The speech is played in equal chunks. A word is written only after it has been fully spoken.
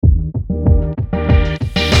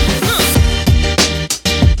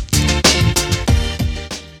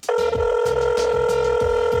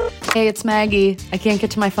Hey, it's Maggie. I can't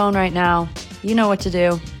get to my phone right now. You know what to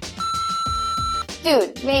do.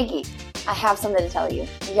 Dude, Maggie, I have something to tell you.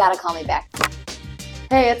 You gotta call me back.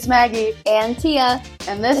 Hey, it's Maggie. And Tia.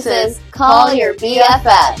 And this is Call Your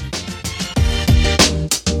BFF.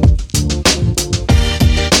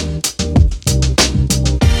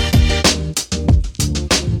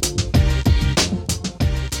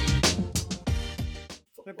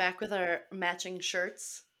 We're back with our matching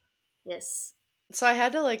shirts. Yes. So I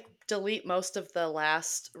had to delete most of the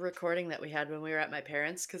last recording that we had when we were at my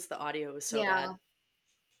parents' because the audio was so bad.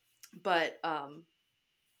 But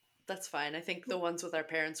that's fine. I think the ones with our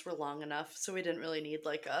parents were long enough, so we didn't really need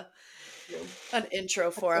an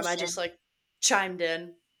intro for them. I just chimed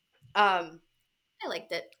in. I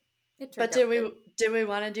liked it. But did we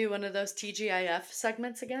want to do one of those TGIF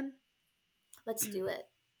segments again? Let's do it.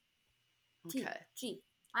 Okay.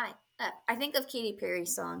 T-G-I-F. I think of Katy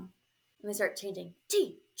Perry's song. And they start changing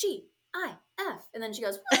T-G-I-F. And then she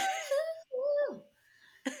goes, woo.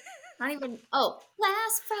 Not even,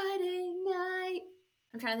 last Friday night.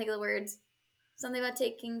 I'm trying to think of the words. Something about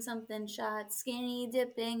taking something shot, skinny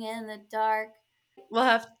dipping in the dark. We'll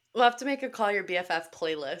have to make a Call Your BFF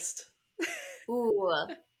playlist. Ooh.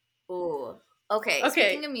 Okay.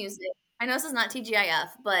 Speaking of music, I know this is not TGIF,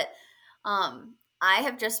 but I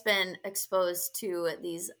have just been exposed to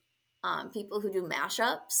these people who do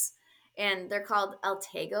mashups, and they're called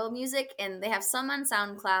Altego Music, and they have some on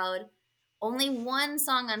SoundCloud, only one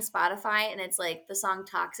song on Spotify, and it's like the song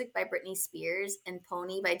Toxic by Britney Spears and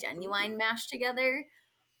Pony by Genuine mashed together.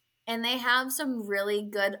 And they have some really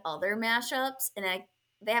good other mashups, and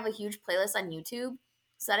they have a huge playlist on YouTube.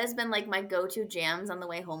 So that has been like my go-to jams on the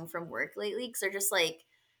way home from work lately, because they're just like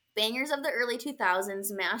bangers of the early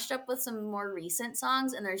 2000s mashed up with some more recent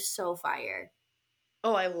songs, and they're so fire.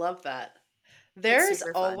 Oh, I love that. There's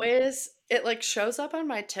always, it shows up on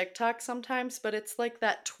my TikTok sometimes, but it's like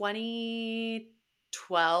that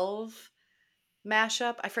 2012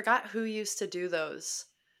 mashup. I forgot who used to do those.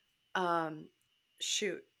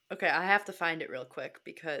 Shoot. Okay, I have to find it real quick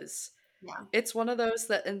because it's one of those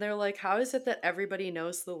that, and they're like, how is it that everybody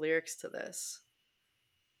knows the lyrics to this?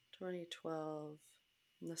 2012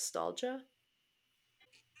 nostalgia?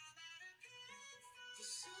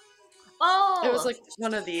 Oh! It was like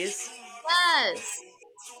one of these. Yes!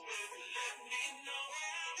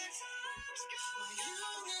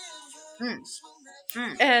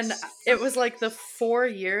 And it was like the 4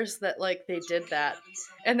 years that they did that.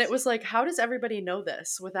 And it was like, how does everybody know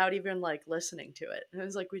this without even listening to it? And it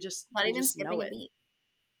was like, we just know it. Beat.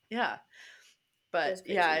 Yeah. But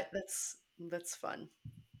yeah, that's fun.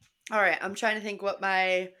 All right, I'm trying to think what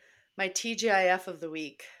my TGIF of the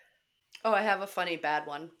week. Oh, I have a funny bad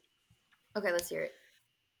one. Okay, let's hear it.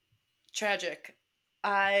 Tragic.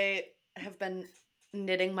 I have been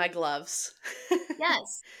knitting my gloves.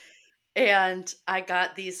 Yes. And I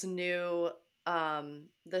got these new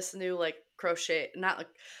crochet,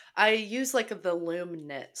 I use the loom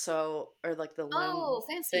knit, or the loom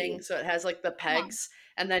fancy thing, so it has the pegs,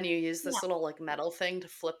 and then you use this little metal thing to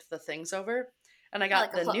flip the things over. And I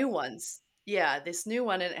got the new ones. Yeah, this new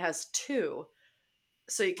one, and it has 2.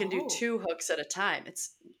 So you can do 2 hooks at a time.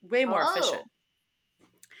 It's way more efficient.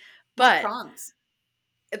 But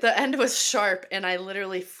the end was sharp, and I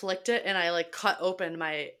literally flicked it, and I cut open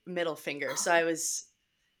my middle finger. So I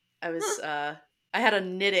had a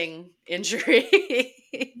knitting injury.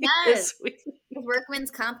 Yes. Does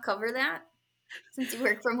Workman's Comp cover that since you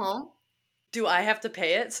work from home? Do I have to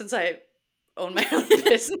pay it since I own my own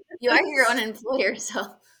business? You are your own employer,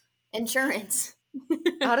 so insurance.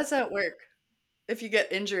 How does that work? If you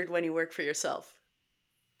get injured when you work for yourself,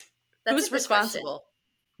 who's responsible?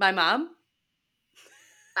 My mom?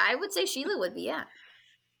 I would say Sheila would be, yeah.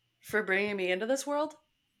 For bringing me into this world?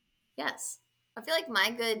 Yes. I feel like my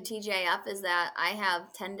good TGIF is that I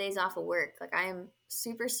have 10 days off of work. I am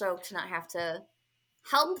super stoked to not have to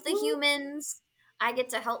help the humans. I get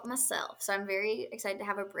to help myself. So I'm very excited to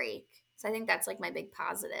have a break. So I think that's my big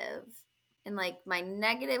positive. And my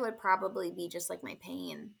negative would probably be just my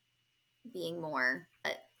pain being more,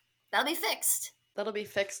 but that'll be fixed. That'll be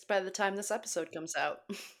fixed by the time this episode comes out.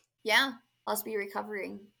 Yeah, I'll just be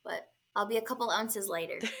recovering, but I'll be a couple ounces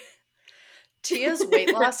lighter. Tia's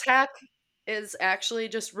weight loss hack is actually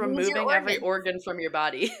just removing every organ from your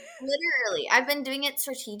body. Literally. I've been doing it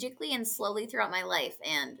strategically and slowly throughout my life,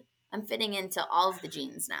 and I'm fitting into all of the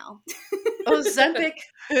genes now. Ozempic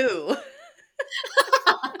who?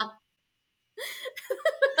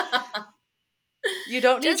 You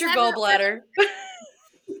don't need your gallbladder.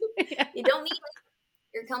 You don't need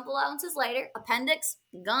your couple ounces lighter. Appendix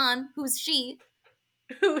gone. Who's she?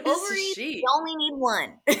 Who is Ovaries, she? you only need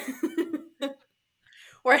one.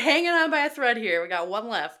 We're hanging on by a thread here. We got one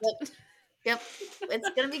left. Yep. It's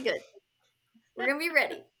going to be good. We're going to be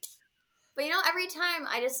ready. But every time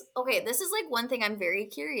this is like one thing I'm very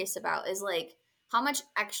curious about is like how much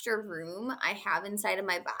extra room I have inside of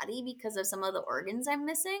my body because of some of the organs I'm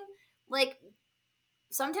missing. Like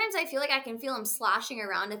sometimes I feel like I can feel them sloshing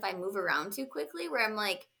around if I move around too quickly, where I'm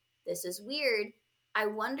like, this is weird. I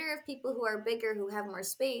wonder if people who are bigger, who have more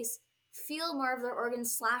space, feel more of their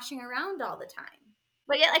organs sloshing around all the time.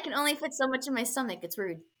 But yet I can only fit so much in my stomach. It's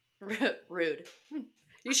rude. Rude.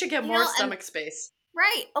 You should get more stomach space.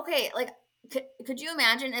 Right. Okay. Like, could you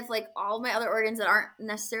imagine if like all my other organs that aren't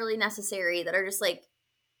necessarily necessary, that are just like,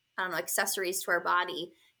 I don't know, accessories to our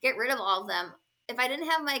body, get rid of all of them. If I didn't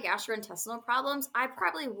have my gastrointestinal problems, I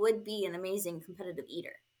probably would be an amazing competitive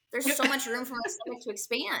eater. There's so much room for my stomach to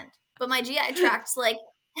expand. But my GI tract's like,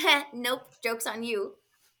 nope, joke's on you.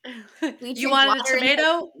 You wanted a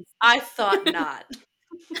tomato? I thought not.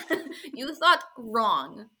 You thought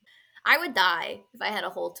wrong. I would die if I had a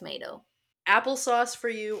whole tomato. Applesauce for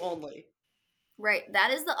you only. Right.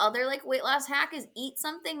 That is the other like weight loss hack, is eat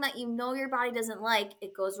something that you know your body doesn't like.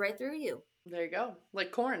 It goes right through you. There you go.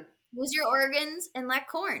 Like corn. Lose your organs and like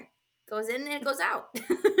corn. Goes in and it goes out.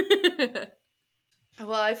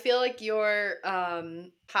 Well, I feel like your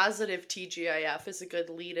positive TGIF is a good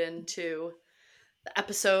lead into the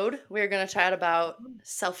episode. We're going to chat about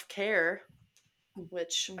self-care,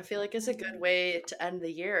 which I feel like is a good way to end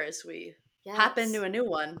the year as we hop into a new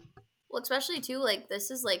one. Well, especially too, like this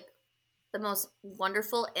is like the most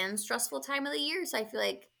wonderful and stressful time of the year. So I feel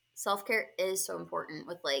like self-care is so important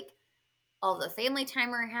with like all the family time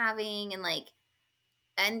we're having and like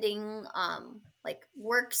ending like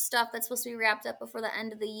work stuff that's supposed to be wrapped up before the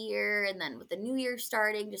end of the year, and then with the new year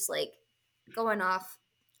starting, just like going off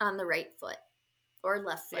on the right foot or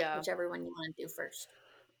left foot, whichever one you want to do first.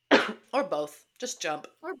 Or both. Just jump.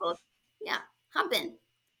 Or both. Yeah. Hop in.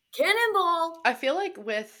 Cannonball! I feel like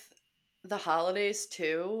with the holidays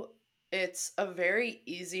too, it's a very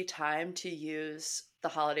easy time to use the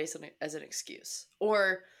holidays as an excuse.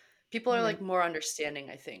 Or people are like more understanding,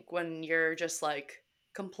 I think, when you're just like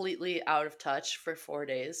completely out of touch for 4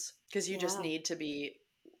 days because you just need to be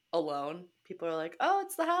alone. People are like, oh,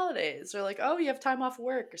 it's the holidays. Or like, oh, you have time off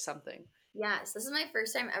work or something. Yes, this is my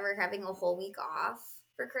first time ever having a whole week off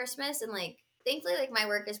for Christmas. And like, thankfully, like my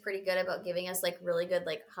work is pretty good about giving us like really good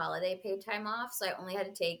like holiday paid time off. So I only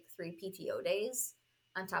had to take 3 PTO days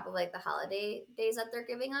on top of like the holiday days that they're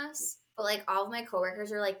giving us. But like all of my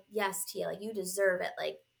coworkers are like, yes, Tia, like you deserve it.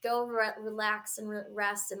 Like go relax and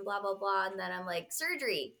rest and blah, blah, blah. And then I'm like,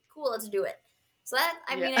 surgery. Cool, let's do it. So that,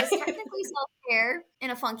 I mean, it's technically self-care in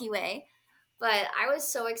a funky way. But I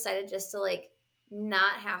was so excited just to like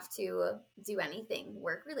not have to do anything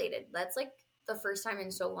work related. That's like the first time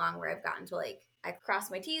in so long where I've gotten to like, I cross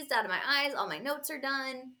my T's, dotted my I's, all my notes are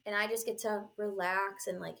done, and I just get to relax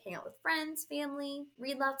and like hang out with friends, family,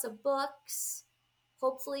 read lots of books,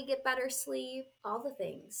 hopefully get better sleep, all the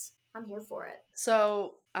things. I'm here for it.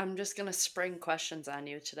 So I'm just going to spring questions on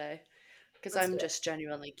you today because I'm just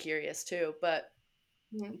genuinely curious too. But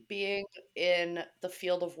being in the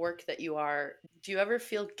field of work that you are, do you ever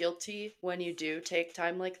feel guilty when you do take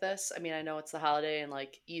time like this? I mean, I know it's the holiday and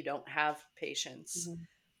like you don't have patience,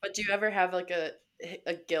 but do you ever have like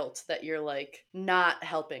a guilt that you're like not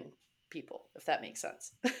helping people, if that makes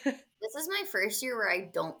sense? This is my first year where I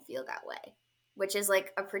don't feel that way, which is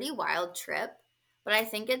like a pretty wild trip. But I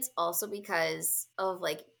think it's also because of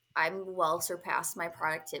like I'm well surpassed my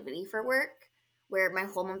productivity for work, where my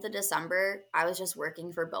whole month of December, I was just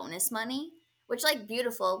working for bonus money, which like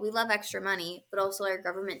beautiful. We love extra money, but also our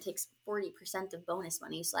government takes 40% of bonus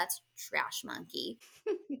money. So that's trash monkey.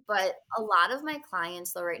 But a lot of my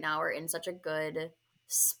clients though right now are in such a good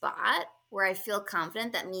spot where I feel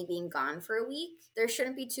confident that me being gone for a week, there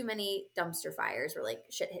shouldn't be too many dumpster fires where like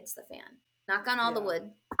shit hits the fan. Knock on all the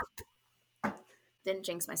wood. Didn't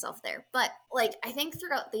jinx myself there. But like I think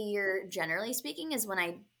throughout the year, generally speaking, is when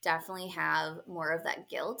I definitely have more of that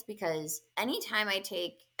guilt, because anytime I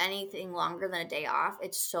take anything longer than a day off,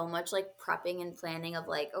 it's so much like prepping and planning of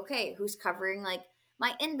like, okay, who's covering like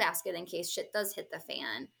my in basket in case shit does hit the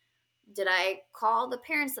fan? Did I call the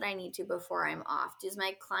parents that I need to before I'm off? Does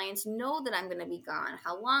my clients know that I'm going to be gone?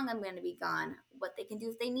 How long I'm going to be gone? What they can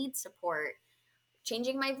do if they need support?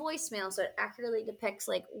 Changing my voicemail so it accurately depicts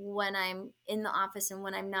like when I'm in the office and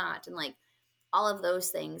when I'm not, and like all of those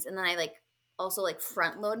things. And then I like also like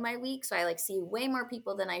front load my week, so I like see way more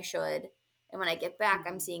people than I should. And when I get back,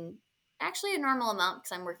 I'm seeing actually a normal amount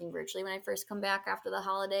because I'm working virtually when I first come back after the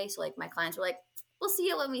holiday. So like my clients were like, we'll see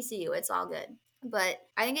you when we see you. It's all good. But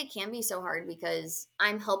I think it can be so hard because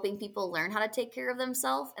I'm helping people learn how to take care of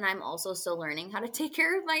themselves, and I'm also still learning how to take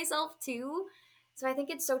care of myself too. So I think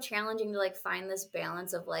it's so challenging to like find this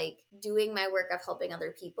balance of like doing my work of helping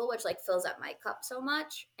other people, which like fills up my cup so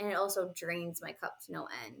much, and it also drains my cup to no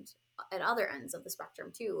end at other ends of the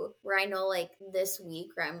spectrum too, where I know like this week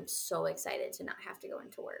where I'm so excited to not have to go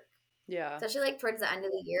into work. Yeah. Especially like towards the end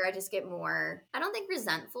of the year, I just get more, I don't think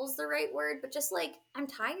resentful is the right word, but just like I'm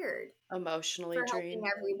tired Emotionally for helping drained.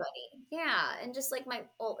 everybody. Yeah. And just like my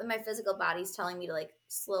physical body's telling me to like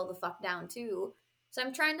slow the fuck down too. So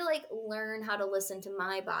I'm trying to like learn how to listen to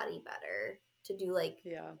my body better to do like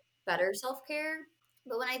better self-care.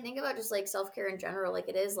 But when I think about just like self-care in general, like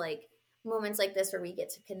it is like moments like this where we get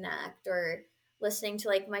to connect, or listening to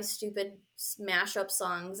like my stupid smash up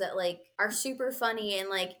songs that like are super funny, and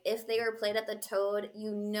like if they were played at the Toad,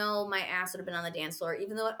 you know my ass would have been on the dance floor,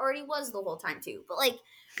 even though it already was the whole time too. But like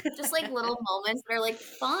just like little moments that are like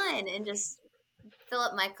fun and just fill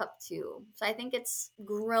up my cup too. So I think it's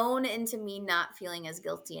grown into me not feeling as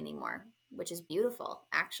guilty anymore, which is beautiful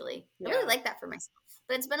actually. I really like that for myself.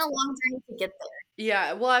 But it's been a long journey to get there.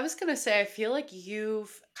 Yeah, well, I was gonna say, I feel like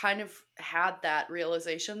you've kind of had that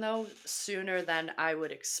realization though sooner than I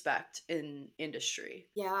would expect in industry.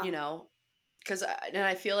 Yeah. You know, because and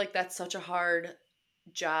I feel like that's such a hard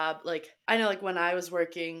job. Like I know, like when I was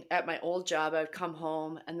working at my old job, I would come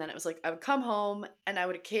home, and then it was like I would come home and I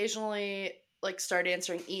would occasionally like start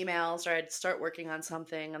answering emails, or I'd start working on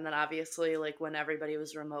something, and then obviously like when everybody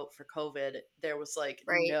was remote for COVID, there was like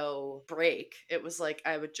no break. It was like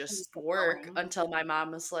I would just work until my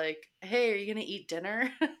mom was like, "Hey, are you gonna eat dinner?"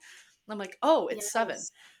 I'm like, "Oh, it's 7."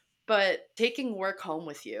 But taking work home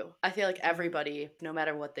with you, I feel like everybody, no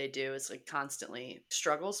matter what they do, is like constantly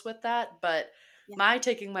struggles with that. But my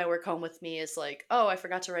taking my work home with me is like, oh, I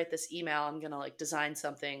forgot to write this email. I'm going to like design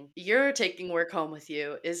something. You're taking work home with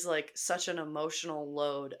you is like such an emotional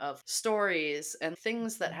load of stories and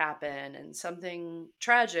things that happen and something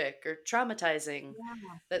tragic or traumatizing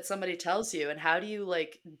that somebody tells you. And how do you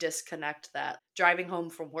like disconnect that? Driving home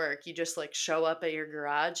from work, you just like show up at your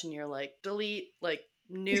garage and you're like, delete, like,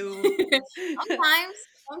 new. sometimes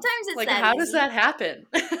it's like that how easy. does that happen?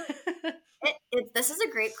 This is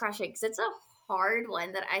a great question because it's a hard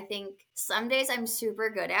one that I think some days I'm super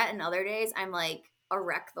good at, and other days I'm like a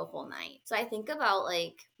wreck the whole night. So I think about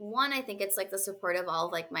like one, I think it's like the support of all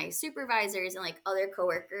of like my supervisors and like other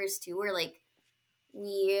coworkers too, where like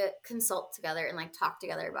we consult together and like talk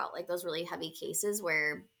together about like those really heavy cases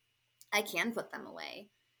where I can put them away.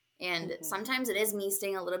 And sometimes it is me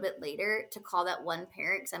staying a little bit later to call that one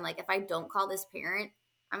parent, because I'm like, if I don't call this parent,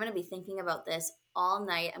 I'm going to be thinking about this all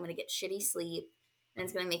night. I'm going to get shitty sleep, and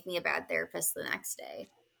it's going to make me a bad therapist the next day.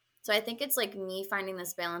 So I think it's like me finding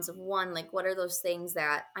this balance of one, like what are those things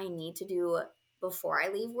that I need to do before I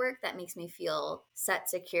leave work that makes me feel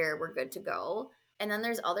set, secure, we're good to go. And then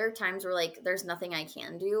there's other times where like there's nothing I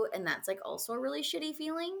can do, and that's like also a really shitty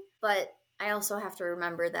feeling. But I also have to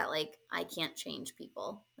remember that like I can't change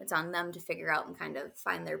people. It's on them to figure out and kind of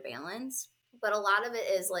find their balance. But a lot of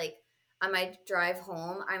it is like on my drive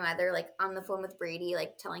home, I'm either like on the phone with Brady,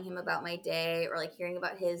 like telling him about my day, or like hearing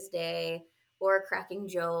about his day, or cracking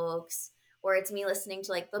jokes, or it's me listening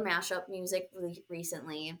to like the mashup music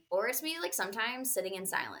recently, or it's me like sometimes sitting in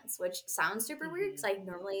silence, which sounds super weird because I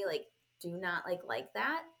normally like do not like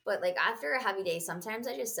that. But like after a heavy day, sometimes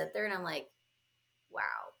I just sit there and I'm like, wow,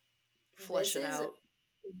 Flush it out.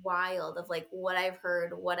 Wild of like what I've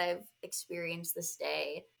heard, what I've experienced this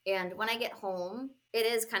day. And when I get home, it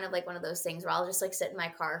is kind of like one of those things where I'll just like sit in my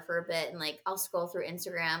car for a bit and like I'll scroll through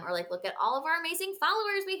Instagram or like look at all of our amazing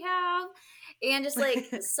followers we have and just like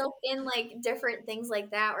soak in like different things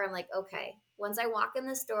like that, where I'm like, okay, once I walk in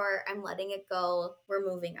the store, I'm letting it go, we're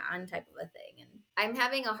moving on, type of a thing. And I'm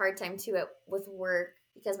having a hard time too with work,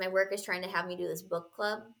 because my work is trying to have me do this book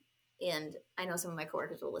club. And I know some of my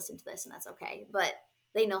coworkers will listen to this, and that's okay, but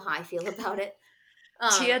they know how I feel about it.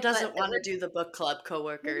 Tia doesn't want to do the book club,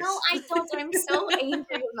 coworkers. No, I don't. And I'm so angry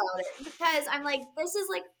about it, because I'm like, this is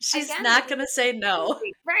like, she's not gonna say no,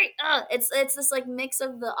 right? It's this like mix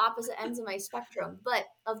of the opposite ends of my spectrum, but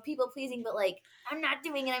of people pleasing. But like, I'm not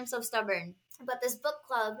doing it. I'm so stubborn. But this book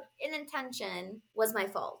club, in intention, was my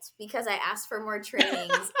fault, because I asked for more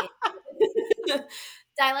trainings.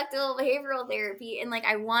 Dialectical behavioral therapy, and like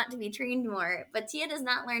I want to be trained more, but Tia does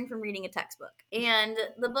not learn from reading a textbook. And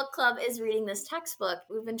the book club is reading this textbook.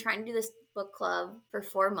 We've been trying to do this book club for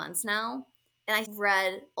 4 months now, and I've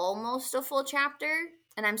read almost a full chapter,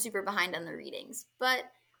 and I'm super behind on the readings. But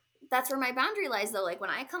that's where my boundary lies, though. Like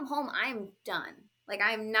when I come home, I'm done. Like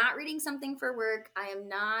I'm not reading something for work. I am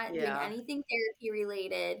not doing anything therapy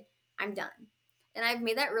related. I'm done. And I've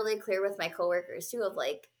made that really clear with my coworkers too, of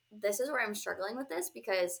like, this is where I'm struggling with this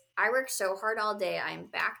because I work so hard all day. I'm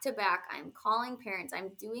back to back. I'm calling parents.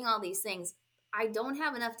 I'm doing all these things. I don't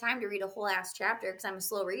have enough time to read a whole ass chapter because I'm a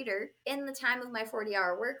slow reader in the time of my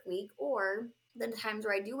 40-hour work week or the times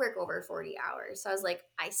where I do work over 40 hours. So I was like,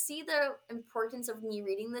 I see the importance of me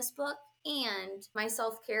reading this book, and my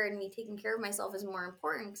self-care and me taking care of myself is more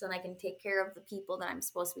important because then I can take care of the people that I'm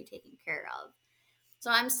supposed to be taking care of. So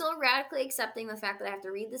I'm still radically accepting the fact that I have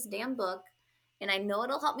to read this damn book, and I know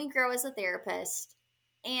it'll help me grow as a therapist.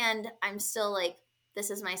 And I'm still like, this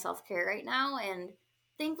is my self-care right now. And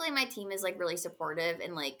thankfully my team is like really supportive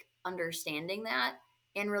and like understanding that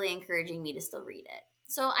and really encouraging me to still read it.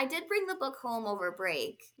 So I did bring the book home over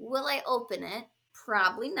break. Will I open it?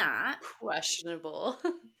 Probably not. Questionable.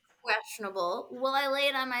 Questionable. Will I lay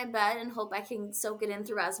it on my bed and hope I can soak it in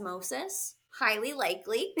through osmosis? Highly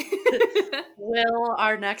likely. Will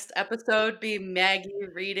our next episode be Maggie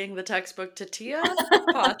reading the textbook to Tia?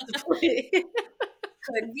 Possibly.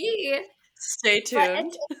 Could be. Stay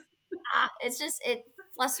tuned. It's just, it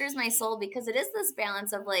flusters my soul because it is this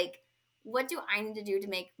balance of like, what do I need to do to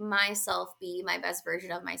make myself be my best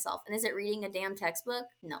version of myself? And is it reading a damn textbook?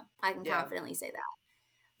 No, I can confidently say that.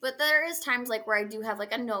 But there is times like where I do have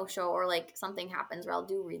like a no-show or like something happens where I'll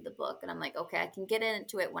do read the book and I'm like, okay, I can get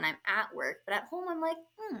into it when I'm at work. But at home, I'm like,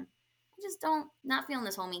 I just not feeling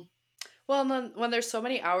this, homie. Well, and then when there's so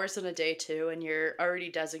many hours in a day too, and you're already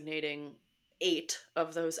designating 8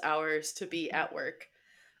 of those hours to be at work,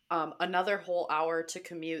 another whole hour to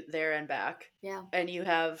commute there and back. Yeah. And you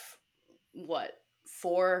have, what,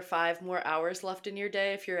 4 or 5 more hours left in your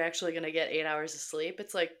day if you're actually going to get 8 hours of sleep.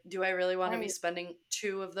 It's like, do I really want to be spending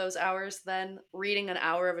 2 of those hours then reading an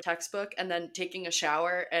hour of a textbook and then taking a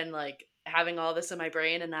shower and like having all this in my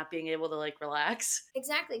brain and not being able to like relax?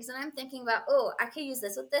 Exactly. Because then I'm thinking about, I could use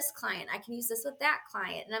this with this client. I can use this with that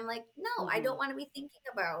client. And I'm like, no, I don't want to be thinking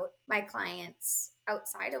about my clients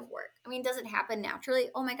outside of work. I mean, does it happen naturally?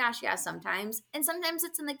 Oh my gosh, yeah, sometimes. And sometimes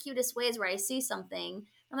it's in the cutest ways where I see something.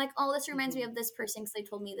 I'm like, oh, this reminds me of this person because they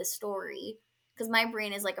told me this story. Because my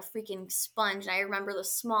brain is like a freaking sponge. And I remember the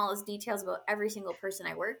smallest details about every single person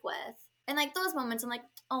I work with. And like those moments, I'm like,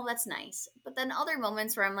 oh, that's nice. But then other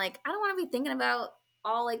moments where I'm like, I don't want to be thinking about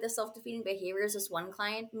all like the self-defeating behaviors this one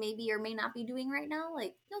client maybe or may not be doing right now.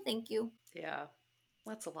 Like, no, thank you. Yeah,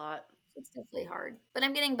 that's a lot. It's definitely hard, but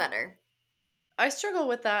I'm getting better. I struggle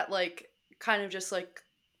with that, like, kind of just like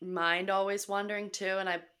mind always wandering too. And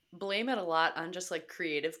I blame it a lot on just like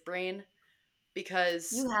creative brain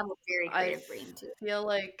because you have a very creative brain too. I feel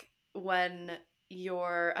like when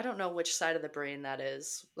you're, I don't know which side of the brain that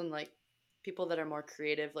is, when like people that are more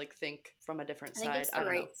creative like think from a different side. I think it's the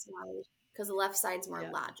right side because the left side's more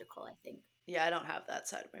logical, I think. Yeah, I don't have that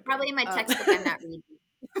side of my brain. Probably in my textbook I'm not reading.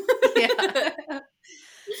 Yeah.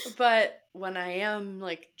 But when I am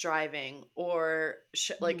like driving or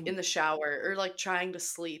like in the shower or like trying to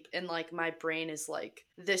sleep and like my brain is like,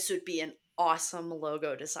 this would be an awesome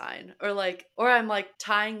logo design, or I'm like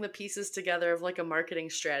tying the pieces together of like a marketing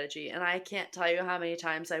strategy, and I can't tell you how many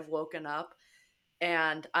times I've woken up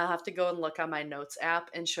and I'll have to go and look on my notes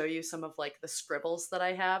app and show you some of like the scribbles that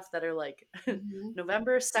I have that are like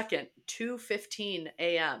November 2nd, 2:15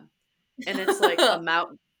 a.m. and it's like a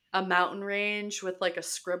mountain range with like a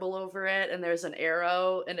scribble over it, and there's an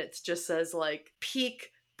arrow and it just says like Peak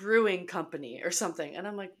Brewing Company or something, and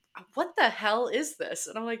I'm like, what the hell is this?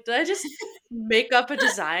 And I'm like, did I just make up a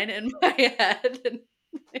design in my head? And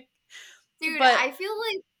dude, I feel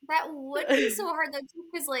like that would be so hard though too,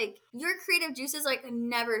 because like your creative juices like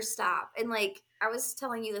never stop. And like I was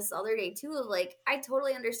telling you this the other day too, of like I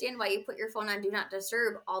totally understand why you put your phone on do not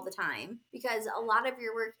disturb all the time, because a lot of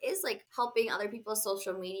your work is like helping other people's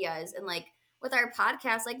social medias. And like with our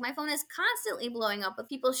podcast, like my phone is constantly blowing up with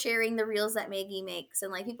people sharing the reels that Maggie makes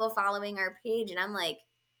and like people following our page, and I'm like,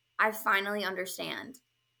 I finally understand.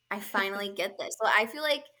 I finally get this. So I feel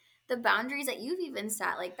like the boundaries that you've even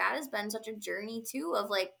set, like that has been such a journey too,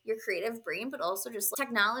 of like your creative brain, but also just like,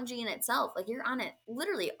 technology in itself. Like you're on it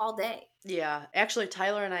literally all day. Yeah. Actually,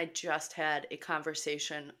 Tyler and I just had a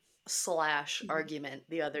conversation / argument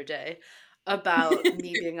the other day about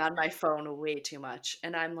me being on my phone way too much.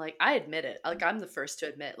 And I'm like, I admit it. Like I'm the first to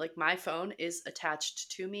admit, like my phone is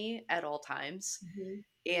attached to me at all times.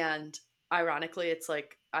 And ironically, it's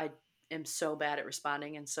like I am so bad at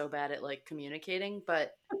responding and so bad at like communicating,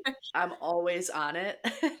 but I'm always on it.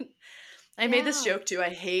 I made this joke too. I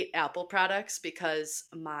hate Apple products because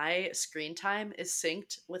my screen time is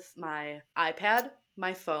synced with my iPad,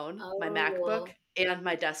 my phone, my MacBook, Oh. and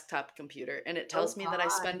my desktop computer. And it Oh tells me that I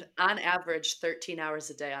spend God. on average 13 hours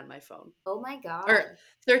a day on my phone. Oh my Or God.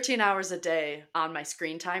 13 hours a day on my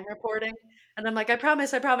screen time reporting. And I'm like, I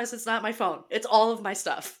promise it's not my phone. It's all of my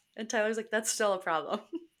stuff. And Tyler's like, that's still a problem.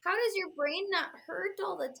 How does your brain not hurt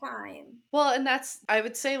all the time? Well, and that's, I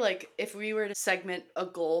would say, like, if we were to segment a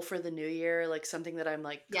goal for the new year, like something that I'm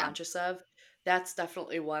like Yeah. conscious of, that's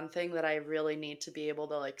definitely one thing that I really need to be able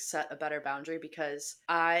to like set a better boundary because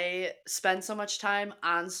I spend so much time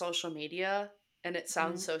on social media and it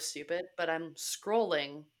sounds Mhm. so stupid, but I'm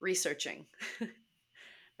scrolling, researching.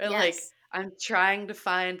 Or like Yes. I'm trying to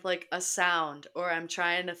find like a sound or I'm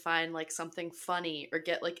trying to find like something funny or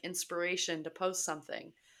get like inspiration to post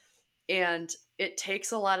something. And it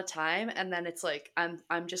takes a lot of time and then it's like I'm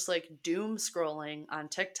just like doom scrolling on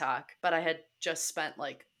TikTok, but I had just spent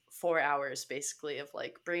like 4 hours basically of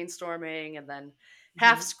like brainstorming and then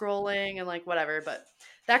half Mhm. scrolling and like whatever, but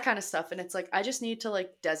that kind of stuff. And it's like I just need to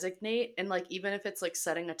like designate and like even if it's like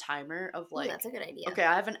setting a timer of Ooh, like that's a good idea. okay,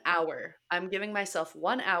 I have an hour. I'm giving myself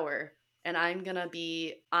 1 hour and I'm going to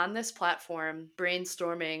be on this platform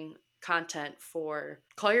brainstorming content for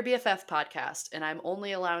Call Your BFF podcast and I'm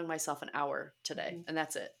only allowing myself an hour today Mhm. and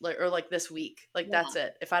that's it. Like or like this week. Like Yeah. that's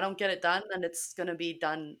it. If I don't get it done, then it's going to be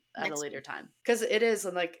done at a Next later week. time. Cuz it is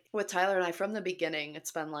and like with Tyler and I from the beginning,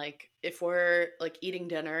 it's been like if we're like eating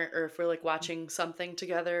dinner or if we're like Mhm. watching something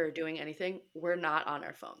together or doing anything, we're not on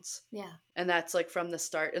our phones. Yeah. And that's like from the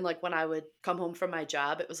start. And like when I would come home from my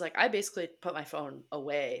job, it was like I basically put my phone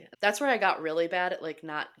away. That's where I got really bad at like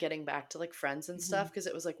not getting back to like friends and stuff. Mhm. Cause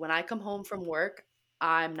it was like when I come home from work,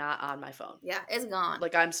 I'm not on my phone. Yeah, it's gone.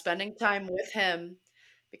 Like I'm spending time with him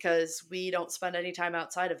because we don't spend any time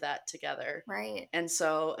outside of that together. Right. And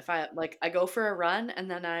so if I like I go for a run and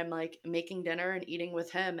then I'm like making dinner and eating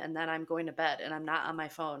with him and then I'm going to bed and I'm not on my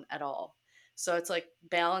phone at all. So it's like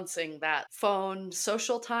balancing that phone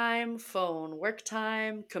social time, phone work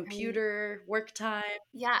time, Right. computer work time.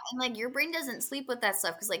 Yeah, and like your brain doesn't sleep with that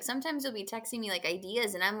stuff because like sometimes you'll be texting me like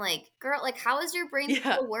ideas and I'm like, girl, like how is your brain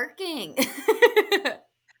Yeah. still working?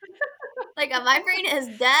 Like my brain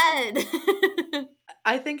is dead.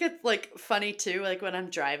 I think it's like funny too, like when I'm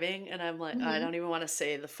driving and I'm like, I Hmm. don't even want to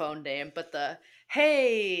say the phone name, but the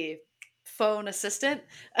hey, phone assistant,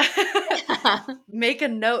 Yeah. make a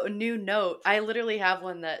note, a new note. I literally have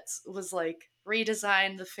one that was like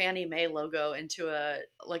redesign the Fannie Mae logo into a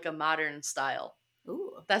like a modern style.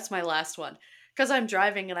 Ooh. That's my last one. Cuz I'm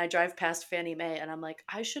driving and I drive past Fannie Mae and I'm like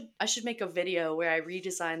I should make a video where I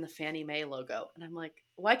redesign the Fannie Mae logo. And I'm like,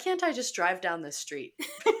 why can't I just drive down this street?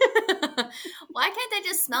 Why can't I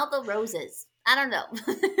just smell the roses? I don't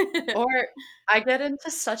know. Or I get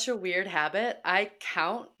into such a weird habit. I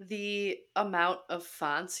count the amount of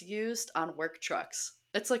fonts used on work trucks.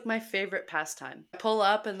 It's like my favorite pastime. I pull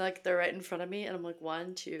up and like they're right in front of me, and I'm like,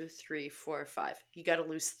 1, 2, 3, 4, 5. You got to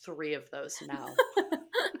lose 3 of those now.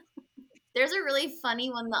 There's a really funny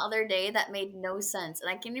one the other day that made no sense, and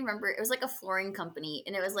I can't remember. It was like a flooring company,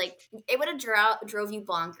 and it was like it would have drove you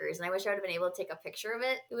bonkers. And I wish I would have been able to take a picture of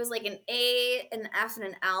it. It was like an A, an F, and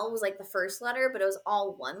an L was like the first letter, but it was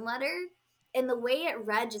all one letter. And the way it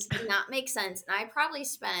read just did not make sense. And I probably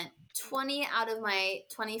spent 20 out of my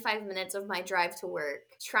 25 minutes of my drive to work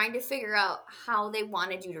trying to figure out how they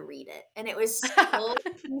wanted you to read it, and it was so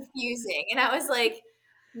confusing. And I was like,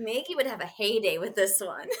 Maggie would have a heyday with this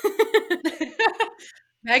one.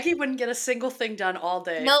 Maggie wouldn't get a single thing done all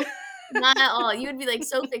day. Nope, not at all. You would be like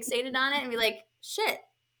so fixated on it and be like, shit,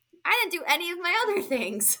 I didn't do any of my other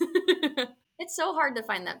things. It's so hard to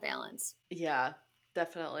find that balance. Yeah,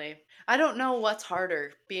 definitely. I don't know what's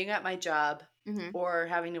harder, being at my job Hmm. or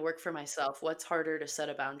having to work for myself. What's harder to set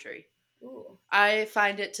a boundary? Ooh. I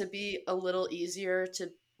find it to be a little easier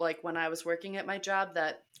to like when I was working at my job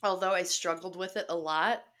that although I struggled with it a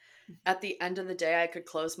lot, at the end of the day I could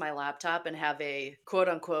close my laptop and have a quote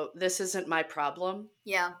unquote this isn't my problem,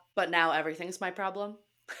 Yeah. but now everything's my problem.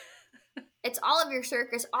 It's all of your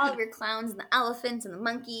circus, all of your clowns and the elephants and the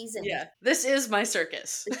monkeys and Yeah. This is my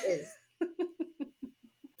circus. this is.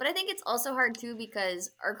 But I think it's also hard too because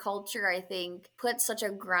our culture, I think, puts such a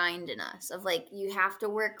grind in us of like, you have to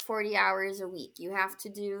work 40 hours a week. You have to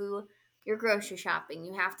do your grocery shopping.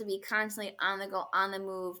 You have to be constantly on the go, on the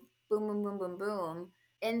move, boom, boom, boom, boom, boom.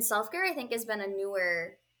 And self care, I think, has been a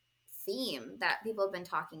newer theme that people have been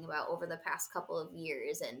talking about over the past couple of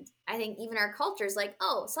years. And I think even our culture is like,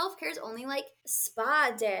 oh, self care is only like spa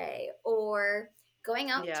day or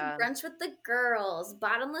going out to Yeah. brunch with the girls,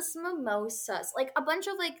 bottomless mimosas, like a bunch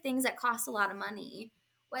of like things that cost a lot of money.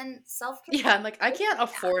 when self-care. Yeah, I'm like, I can't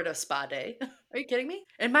afford a spa day. Are you kidding me?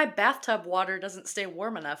 And my bathtub water doesn't stay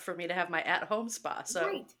warm enough for me to have my at-home spa. So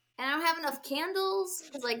Right. And I don't have enough candles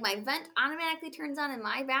because like my vent automatically turns on in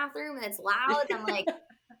my bathroom and it's loud. And I'm like,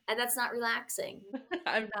 that's not relaxing.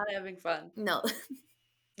 I'm not having fun. No.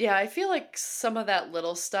 Yeah, I feel like some of that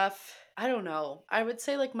little stuff, I don't know. I would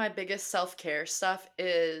say like my biggest self-care stuff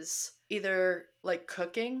is either like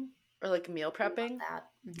cooking or like meal I love prepping that.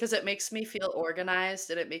 because it makes me feel organized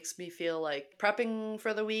and it makes me feel like prepping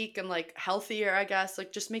for the week and like healthier, I guess,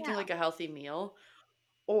 like just making Yeah. like a healthy meal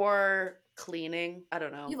or cleaning. I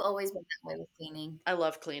don't know. You've always been that way with cleaning. I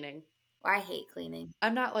love cleaning. Or I hate cleaning.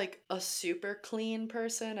 I'm not like a super clean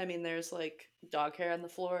person. I mean, there's like dog hair on the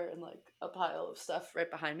floor and like a pile of stuff right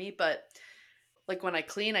behind me, but like when I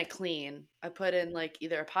clean, I clean. I put in like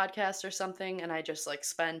either a podcast or something and I just like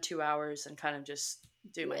spend 2 hours and kind of just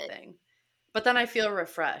do my thing. But then I feel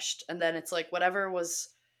refreshed and then it's like whatever was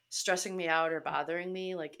stressing me out or bothering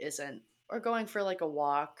me like isn't, or going for like a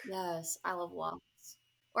walk. Yes, I love walks.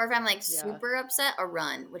 Or if I'm like Yeah. super upset, a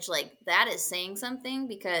run, which like that is saying something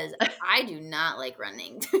because I do not like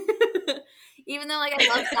running. Even though like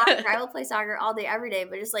I love soccer, I will play soccer all day, every day,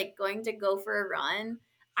 but just like going to go for a run,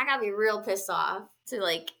 I gotta be real pissed off to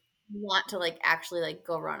like want to like actually like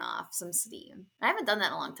go run off some steam. I haven't done that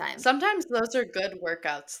in a long time. Sometimes those are good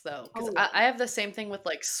workouts though, because Oh, yeah. I have the same thing with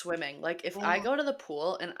like swimming. Like if I Oh, go to the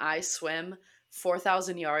pool and I swim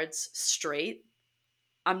 4,000 yards straight,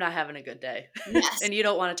 I'm not having a good day. yes. And you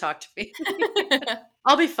don't want to talk to me.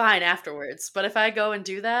 I'll be fine afterwards. But if I go and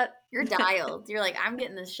do that, You're dialed. You're like, I'm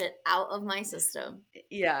getting this shit out of my system.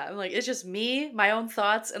 yeah, I'm like, it's just me, my own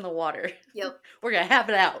thoughts, and the water. Yep. We're going to have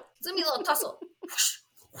it out. It's gonna be a little tussle.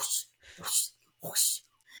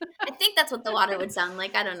 I think that's what the water would sound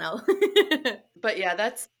like. I don't know. But yeah,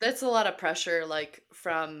 that's a lot of pressure, like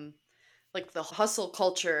from like the hustle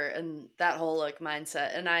culture and that whole like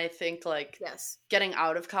mindset. And I think like Yes. getting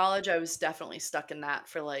out of college, I was definitely stuck in that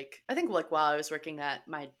for like I think like while I was working at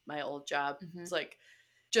my old job. It's like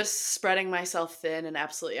just spreading myself thin and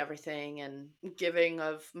absolutely everything and giving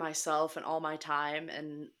of myself and all my time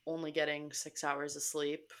and only getting 6 hours of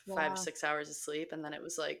sleep, Yeah. 5 to 6 hours of sleep. And then it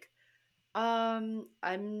was like, I'm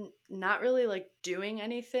not really like doing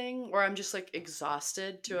anything, or I'm just like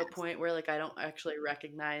exhausted to a point where like I don't actually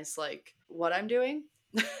recognize like what I'm doing.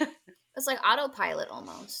 It's like autopilot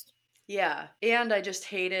almost. Yeah. And I just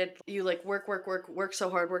hated you like work so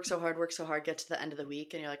hard, work so hard, work so hard, get to the end of the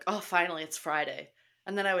week and you're like, oh, finally it's Friday.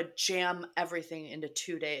 And then I would jam everything into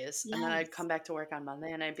 2 days. And then I'd come back to work on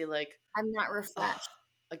Monday and I'd be like, I'm not refreshed.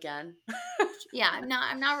 Again. Yeah,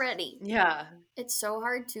 I'm not ready. Yeah. It's so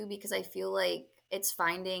hard too because I feel like it's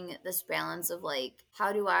finding this balance of like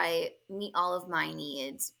how do I meet all of my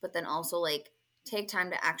needs, but then also like take time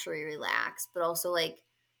to actually relax, but also like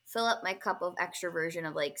fill up my cup of extroversion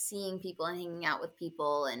of like seeing people and hanging out with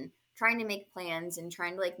people and trying to make plans and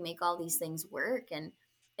trying to like make all these things work. And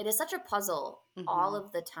it is such a puzzle all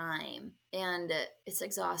of the time. And it's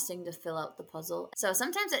exhausting to fill out the puzzle. So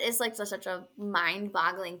sometimes it is like such a mind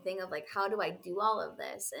boggling thing of like, how do I do all of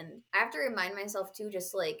this? And I have to remind myself too,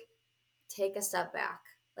 just like take a step back.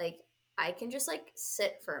 Like I can just like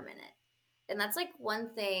sit for a minute. And that's like one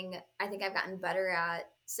thing I think I've gotten better at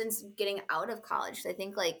since getting out of college. I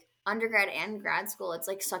think like undergrad and grad school, it's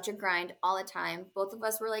like such a grind all the time. Both of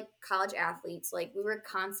us were like college athletes. Like we were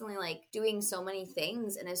constantly like doing so many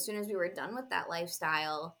things. And as soon as we were done with that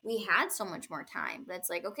lifestyle, we had so much more time. But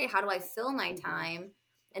it's like, okay, how do I fill my time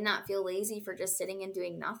and not feel lazy for just sitting and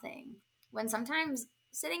doing nothing? When sometimes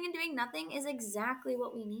sitting and doing nothing is exactly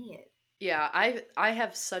what we need. Yeah, I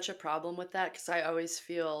have such a problem with that because I always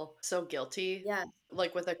feel so guilty. Yeah.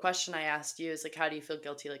 Like with the question I asked you is like, how do you feel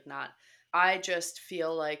guilty? Like not. I just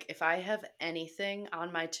feel like if I have anything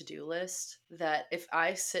on my to-do list that if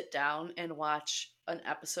I sit down and watch an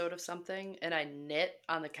episode of something and I knit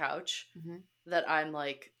on the couch, that I'm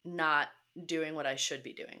like not doing what I should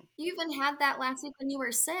be doing. You even had that last week when you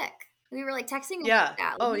were sick. We were like texting. Yeah.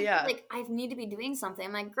 That. Oh yeah. Like I need to be doing something.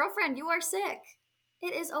 I'm like, girlfriend, you are sick.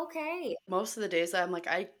 It is okay. Most of the days I'm like,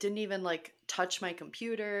 I didn't even like touch my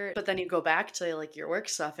computer. But then you go back to like your work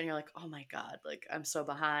stuff and you're like, oh my God, like I'm so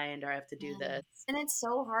behind or I have to do this. And it's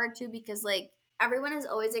so hard too because like everyone is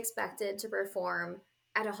always expected to perform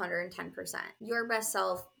at 110%. Your best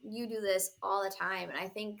self, you do this all the time. And I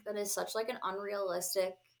think that is such like an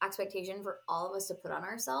unrealistic expectation for all of us to put on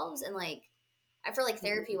ourselves. And like, I feel like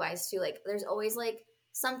therapy wise too, like there's always like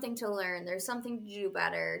something to learn. There's something to do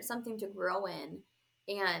better, something to grow in.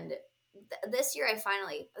 And this year I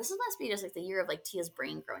finally, this must be just like the year of like Tia's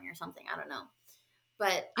brain growing or something. I don't know.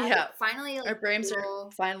 But I Yeah. finally Our like brains are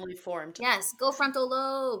feel, finally formed. yes, go frontal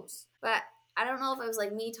lobes. But I don't know if it was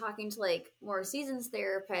like me talking to like more seasons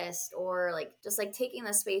therapist or like just like taking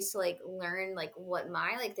the space to like learn like what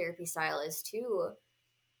my like therapy style is too.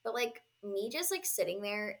 But like me just like sitting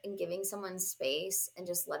there and giving someone space and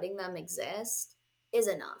just letting them exist is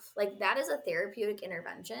enough. Like that is a therapeutic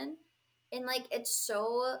intervention. And like it's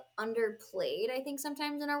so underplayed, I think,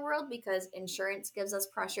 sometimes in our world because insurance gives us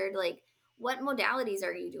pressure to like, what modalities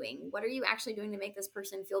are you doing? What are you actually doing to make this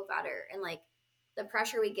person feel better? And like the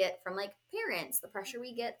pressure we get from like parents, the pressure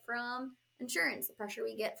we get from insurance, the pressure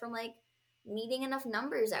we get from like meeting enough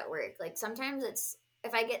numbers at work. Like sometimes it's,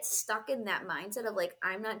 if I get stuck in that mindset of like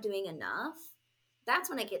I'm not doing enough, that's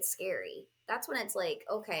when it gets scary. That's when it's like,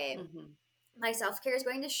 okay, Mm-hmm. my self-care is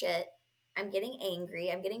going to shit. I'm getting angry,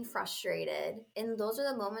 I'm getting frustrated. And those are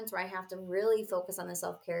the moments where I have to really focus on the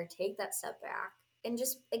self-care, take that step back. And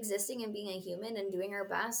just existing and being a human and doing our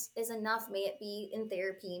best is enough. May it be in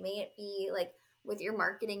therapy, may it be like with your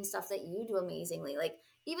marketing stuff that you do amazingly. Like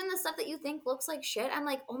even the stuff that you think looks like shit, I'm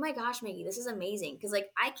like, oh my gosh, Maggie, this is amazing. Cause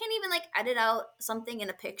like I can't even like edit out something in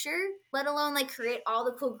a picture, let alone like create all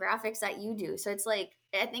the cool graphics that you do. So it's like,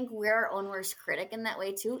 I think we're our own worst critic in that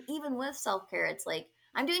way too. Even with self care, it's like,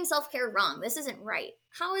 I'm doing self care wrong. This isn't right.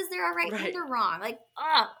 How is there a right and Right. a wrong? Like,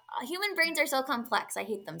 human brains are so complex. I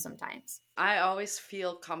hate them sometimes. I always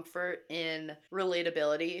feel comfort in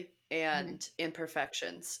relatability and Mhm.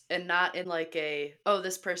 imperfections, and not in like a, oh,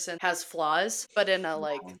 this person has flaws, but in a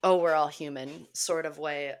like, Yeah. oh, we're all human sort of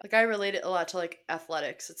way. Like I relate it a lot to like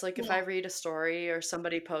athletics. It's like if Yeah. I read a story or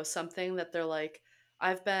somebody posts something that they're like,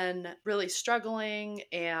 I've been really struggling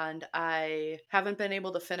and I haven't been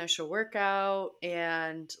able to finish a workout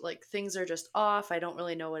and like things are just off. I don't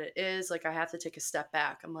really know what it is. Like I have to take a step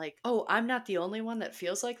back. I'm like, oh, I'm not the only one that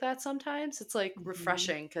feels like that sometimes. It's like Mhm.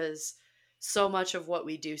 refreshing because so much of what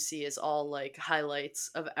we do see is all like highlights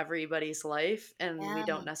of everybody's life, and we Yeah.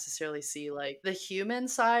 don't necessarily see like the human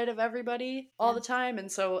side of everybody all Yeah. the time.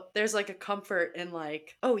 And so there's like a comfort in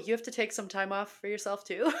like, oh, you have to take some time off for yourself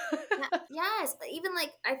too. Yeah, yes. Even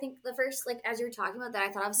like I think the first like as you were talking about that,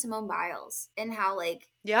 I thought of Simone Biles and how like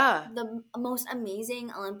Yeah. the most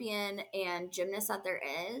amazing Olympian and gymnast that there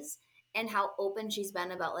is, and how open she's been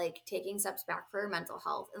about like taking steps back for her mental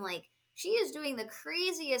health. And like she is doing the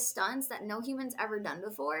craziest stunts that no human's ever done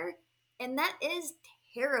before. And that is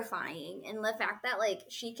terrifying. And the fact that like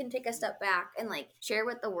she can take a step back and like share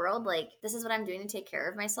with the world, like, this is what I'm doing to take care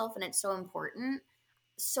of myself. And it's so important.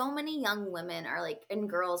 So many young women are like, and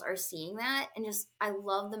girls are seeing that. And just, I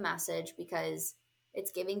love the message because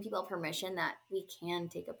it's giving people permission that we can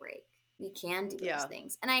take a break. We can do those Yeah.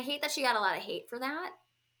 things. And I hate that she got a lot of hate for that.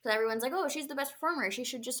 Because everyone's like, oh, she's the best performer. She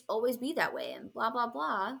should just always be that way and blah, blah,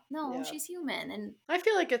 blah. No, Yeah. she's human. And I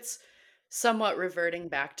feel like it's somewhat reverting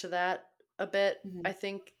back to that a bit, mhm. I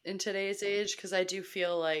think, in today's age, because I do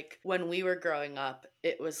feel like when we were growing up,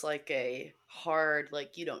 it was like a hard,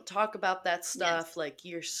 like, you don't talk about that Yes. stuff. Like,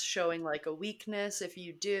 you're showing like a weakness if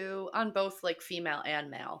you do, on both like female and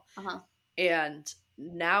male. Uh huh. And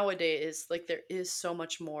nowadays, like, there is so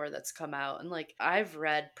much more that's come out. And like, I've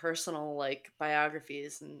read personal like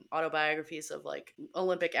biographies and autobiographies of like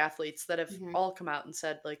Olympic athletes that have Hmm. all come out and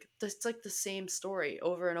said like, this, it's like the same story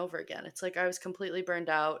over and over again. It's like I was completely burned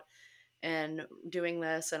out and doing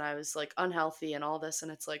this, and I was like unhealthy and all this,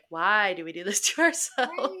 and it's like, why do we do this to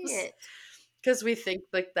ourselves? Right. Because we think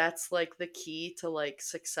like that's like the key to like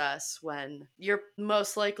success, when you're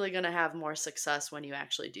most likely going to have more success when you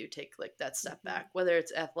actually do take like that step Hmm. back, whether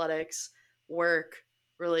it's athletics, work,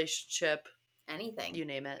 relationship, Anything. you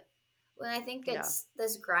name it. Well, I think Yeah. it's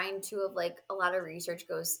this grind too of like a lot of research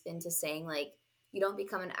goes into saying like you don't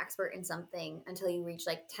become an expert in something until you reach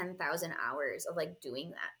like 10,000 hours of like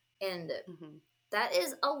doing that. And Hmm. that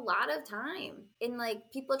is a lot of time. And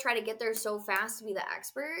like people try to get there so fast to be the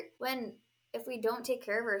expert when if we don't take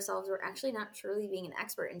care of ourselves, we're actually not truly being an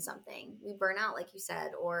expert in something. We burn out, like you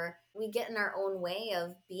said, or we get in our own way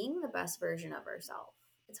of being the best version of ourselves.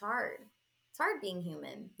 It's hard. It's hard being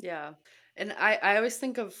human. Yeah. And I always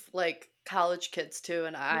think of like college kids too.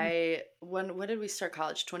 And Mhm. when did we start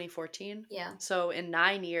college? 2014. Yeah. So in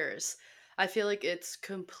 9 years, I feel like it's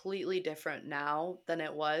completely different now than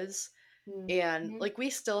it was. And Mm-hmm. like we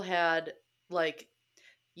still had like,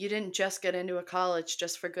 you didn't just get into a college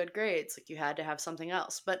just for good grades. Like you had to have something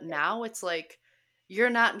else. But now it's like, you're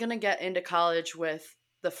not going to get into college with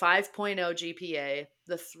the 5.0 GPA,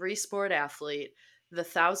 the three sport athlete, the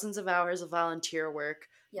thousands of hours of volunteer work,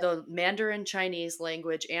 Yep. the Mandarin Chinese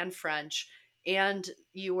language and French, and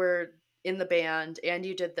you were in the band and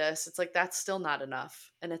you did this. It's like, that's still not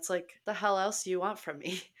enough. And it's like, the hell else do you want from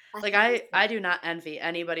me? Like I do not envy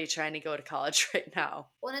anybody trying to go to college right now.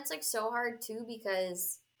 Well, and it's like so hard too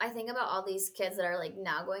because I think about all these kids that are like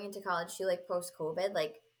now going into college too, like post COVID,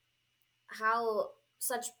 like how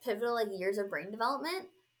such pivotal like years of brain development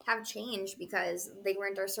have changed because they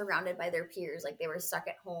weren't surrounded by their peers, like they were stuck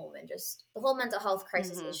at home, and just the whole mental health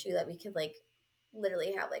crisis issue that we could like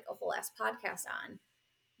literally have like a whole ass podcast on.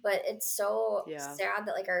 But it's so sad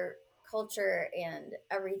that like our culture and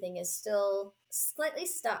everything is still slightly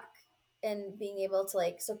stuck in being able to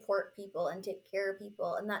like support people and take care of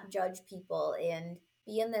people and not judge people and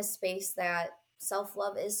be in this space that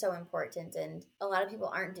self-love is so important, and a lot of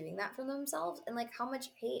people aren't doing that for themselves, and like how much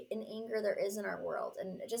hate and anger there is in our world.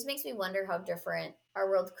 And it just makes me wonder how different our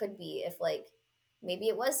world could be if like maybe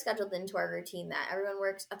it was scheduled into our routine that everyone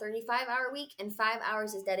works a 35-hour week and 5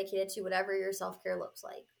 hours is dedicated to whatever your self-care looks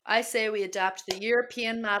like. I say we adopt the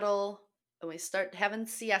European model and we start having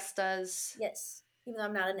siestas. Yes, even though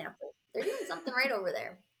I'm not a napper. They're doing something right over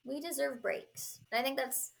there. We deserve breaks. And I think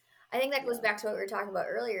that goes back to what we were talking about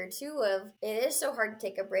earlier too, of it is so hard to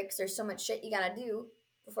take a break because there's so much shit you gotta do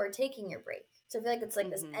before taking your break. So I feel like it's like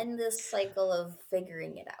this endless cycle of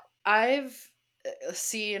figuring it out. I've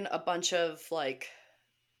seen a bunch of like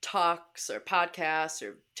talks or podcasts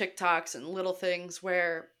or TikToks and little things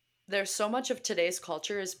where there's so much of today's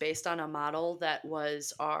culture is based on a model that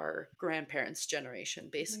was our grandparents' generation,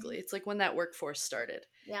 basically. It's like when that workforce started.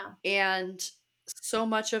 Yeah. And so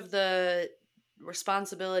much of the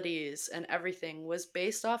responsibilities and everything was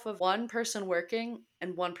based off of one person working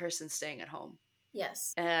and one person staying at home.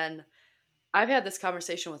 Yes. And I've had this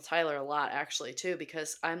conversation with Tyler a lot, actually, too,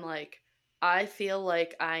 because I'm like, I feel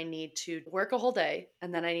like I need to work a whole day,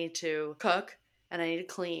 and then I need to cook, and I need to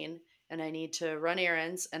clean, and I need to run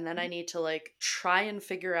errands, and then I need to like try and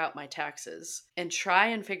figure out my taxes and try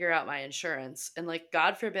and figure out my insurance. And like,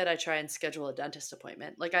 God forbid I try and schedule a dentist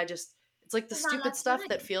appointment. Like, it's like the stupid stuff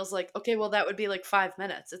that feels like, okay, well, that would be like 5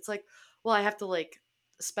 minutes. It's like, well, I have to like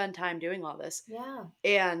spend time doing all this. Yeah.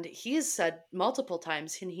 And he's said multiple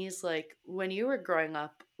times, and he's like, when you were growing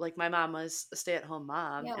up, like my mom was a stay-at-home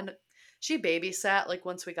mom, and she babysat like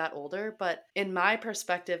once we got older, but in my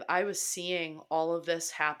perspective, I was seeing all of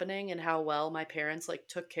this happening and how well my parents like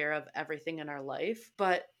took care of everything in our life.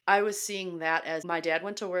 But I was seeing that as my dad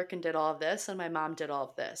went to work and did all of this, and my mom did all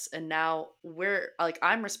of this. And now we're like,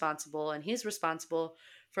 I'm responsible and he's responsible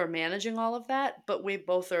for managing all of that, but we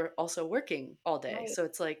both are also working all day. Right. So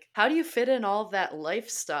it's like, how do you fit in all of that life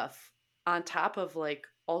stuff on top of like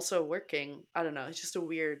also working? I don't know. It's just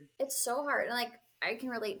it's so hard. And like, I can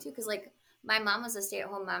relate too, because like my mom was a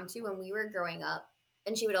stay-at-home mom too when we were growing up,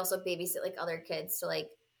 and she would also babysit like other kids to like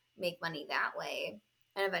make money that way.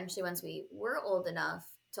 And eventually, once we were old enough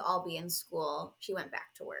to all be in school, she went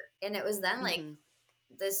back to work. And it was then like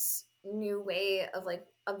this new way of like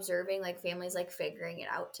observing like families like figuring it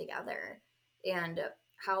out together, and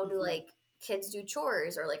how do like kids do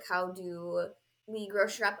chores, or like how do we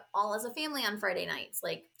grocery shop all as a family on Friday nights,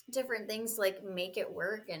 like different things to like make it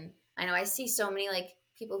work. And I know I see so many like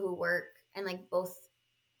people who work and like both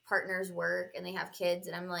partners work and they have kids,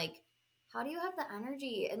 and I'm like, how do you have the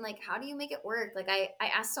energy and like how do you make it work? Like I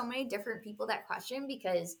ask so many different people that question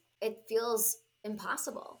because it feels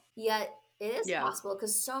impossible, yet it is possible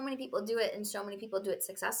because so many people do it and so many people do it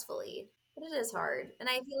successfully. But it is hard, and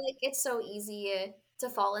I feel like it's so easy to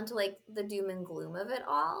fall into like the doom and gloom of it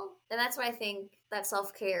all. And that's why I think that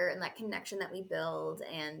self-care and that connection that we build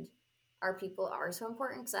and our people are so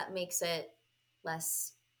important, because that makes it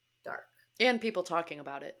less dark. And people talking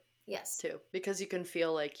about it. Yes. Too. Because you can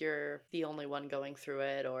feel like you're the only one going through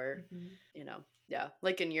it, or, you know,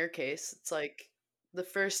 like in your case, it's like the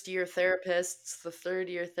first year therapists, the third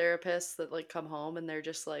year therapists that like come home and they're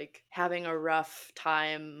just like having a rough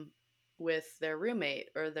time with their roommate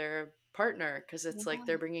or their partner, because it's like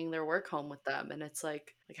they're bringing their work home with them, and it's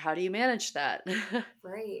like how do you manage that?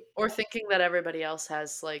 Right. Or thinking that everybody else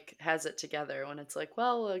has it together, when it's like,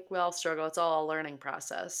 well, like we all struggle, it's all a learning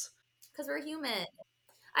process because we're human.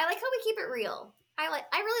 I like how we keep it real. I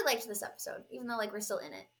really liked this episode, even though like we're still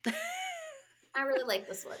in it. I really like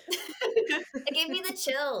this one. It gave me the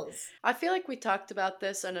chills. I feel like we talked about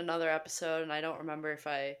this in another episode, and I don't remember if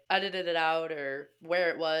I edited it out or where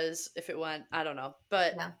it was, if it went, I don't know.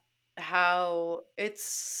 But how it's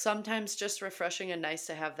sometimes just refreshing and nice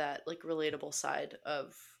to have that like relatable side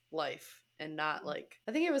of life, and not like,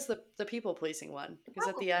 I think it was the people pleasing one, because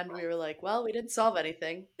at the end we were like, well, we didn't solve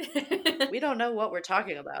anything. We don't know what we're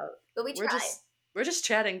talking about, but we're just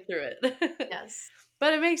chatting through it. Yes.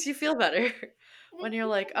 But it makes you feel better when you're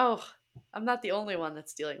like, oh, I'm not the only one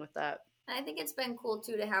that's dealing with that. And I think it's been cool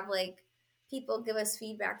too to have like people give us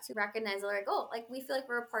feedback to recognize, like, oh, like we feel like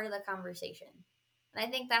we're a part of the conversation. And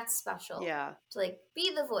I think that's special. Yeah. To like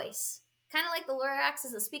be the voice. Kind of like the Lorax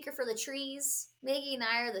is the speaker for the trees. Maggie and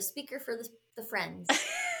I are the speaker for the friends.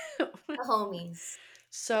 The homies.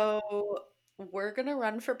 So we're going to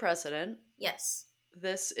run for president. Yes.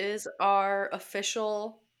 This is our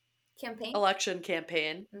official election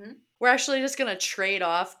campaign. Mm-hmm. We're actually just going to trade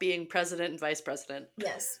off being president and vice president.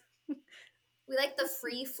 Yes. We like the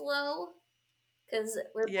free flow because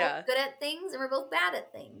we're both good at things and we're both bad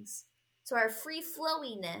at things. So our free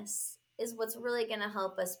flowiness is what's really going to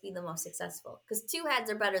help us be the most successful, because two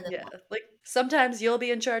heads are better than one. Like sometimes you'll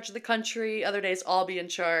be in charge of the country, other days I'll be in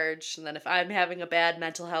charge, and then if I'm having a bad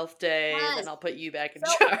mental health day, then I'll put you back in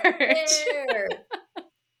charge.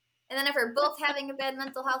 And then if we're both having a bad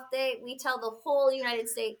mental health day, we tell the whole United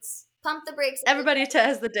States, pump the brakes. Everybody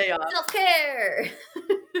has the day off. Self-care.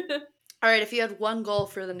 All right, if you had one goal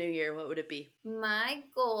for the new year, what would it be? My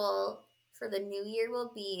goal for the new year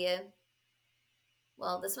will be,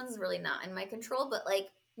 well, this one's really not in my control, but like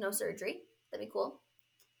no surgery. That'd be cool.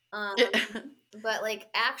 But like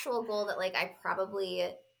actual goal that like I probably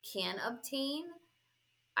can obtain,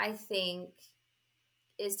 I think,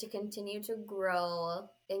 is to continue to grow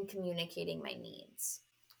in communicating my needs.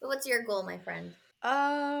 But what's your goal, my friend?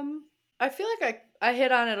 I feel like I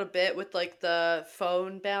hit on it a bit with like the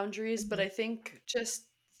phone boundaries, but I think just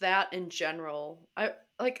that in general. I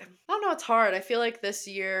don't know, it's hard. I feel like this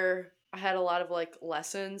year I had a lot of like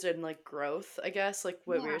lessons and like growth, I guess, like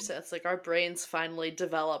what we were saying. It's like our brains finally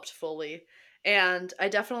developed fully. And I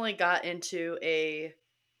definitely got into a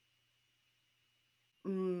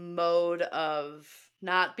mode of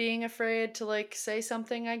not being afraid to like say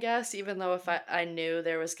something, I guess, even though if I knew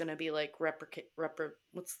there was going to be like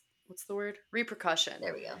what's the word? Repercussion.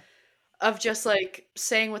 There we go. Of just like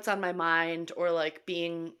saying what's on my mind, or like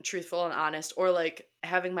being truthful and honest, or like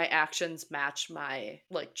having my actions match my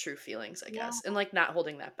like true feelings, I guess. And like not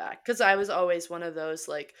holding that back. Cause I was always one of those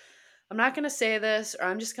like, I'm not going to say this, or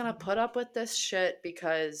I'm just going to put up with this shit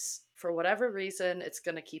because for whatever reason, it's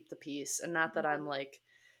going to keep the peace. And not that I'm like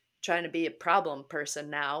trying to be a problem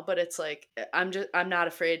person now, but it's like I'm not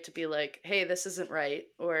afraid to be like, hey, this isn't right,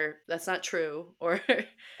 or that's not true, or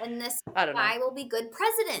and this I don't know. I will be good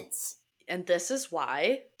presidents. And this is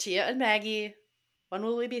why Tia and Maggie, when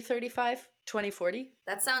will we be 35? 2040?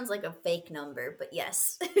 That sounds like a fake number, but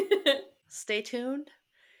yes. Stay tuned.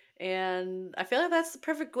 And I feel like that's the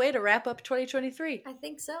perfect way to wrap up 2023. I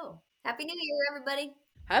think so. Happy New Year, everybody.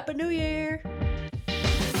 Happy New Year.